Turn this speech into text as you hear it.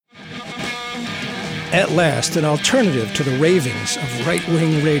At last, an alternative to the ravings of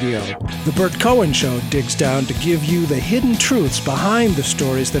right-wing radio. The Burt Cohen Show digs down to give you the hidden truths behind the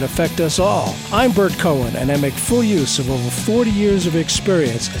stories that affect us all. I'm Burt Cohen, and I make full use of over 40 years of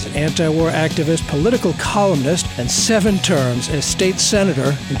experience as an anti-war activist, political columnist, and 7 terms as state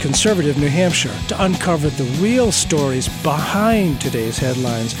senator in conservative New Hampshire to uncover the real stories behind today's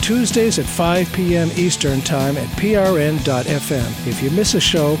headlines. Tuesdays at 5 p.m. Eastern Time at prn.fm. If you miss a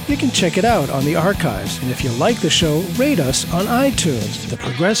show, you can check it out on the archive. And if you like the show, rate us on iTunes. The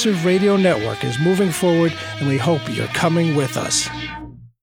Progressive Radio Network is moving forward, and we hope you're coming with us.